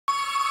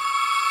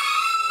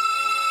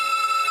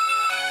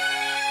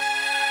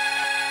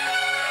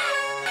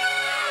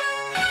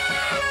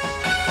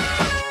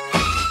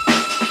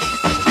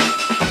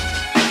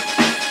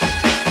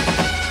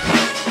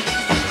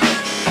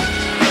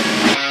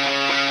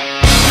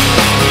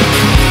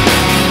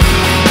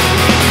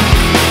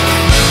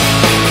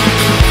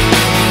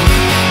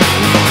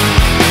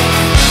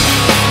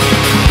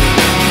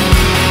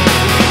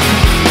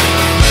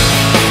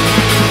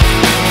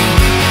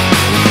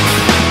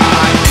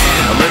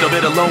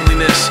of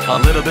loneliness, a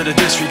little bit of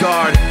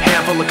disregard,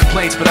 handful of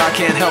complaints, but I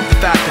can't help the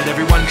fact that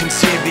everyone can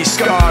see these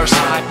scars.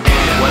 I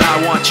am what I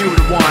want you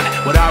to want,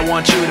 what I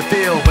want you to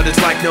feel, but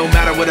it's like no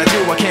matter what I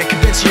do, I can't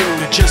convince you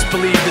to just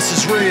believe this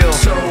is real.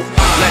 So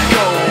let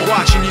go,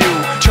 watching you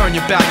turn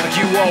your back like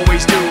you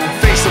always do,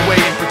 face away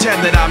and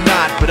pretend that I'm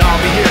not, but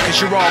I'll be here cause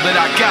you're all that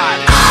I got.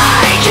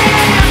 I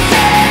can't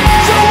feel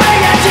the way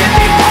I did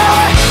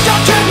before.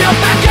 Don't turn your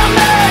back on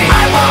me,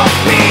 I won't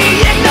be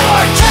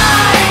ignored.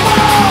 Time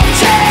won't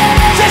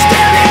change this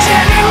damage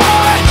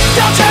anymore.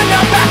 Don't turn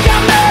your back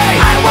on me,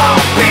 I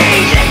won't be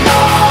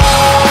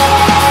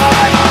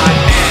ignored.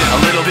 I'm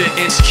a little bit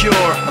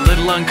insecure, a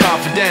little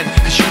unconfident,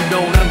 cause you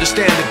don't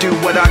understand to do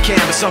what I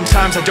can, but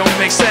sometimes I don't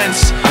make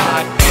sense.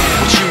 I am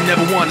what you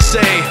never want to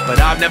say,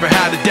 but I've never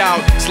had a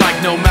doubt. It's like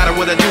no matter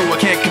what I do, I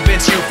can't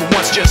convince you for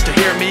once just to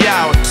hear me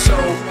out. So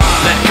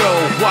let go,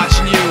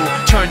 watching you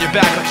turn your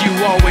back like you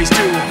always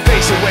do,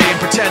 face away and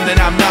pretend that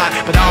I'm not,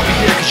 but I'll be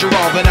here cause you're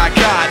all that I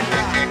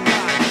got.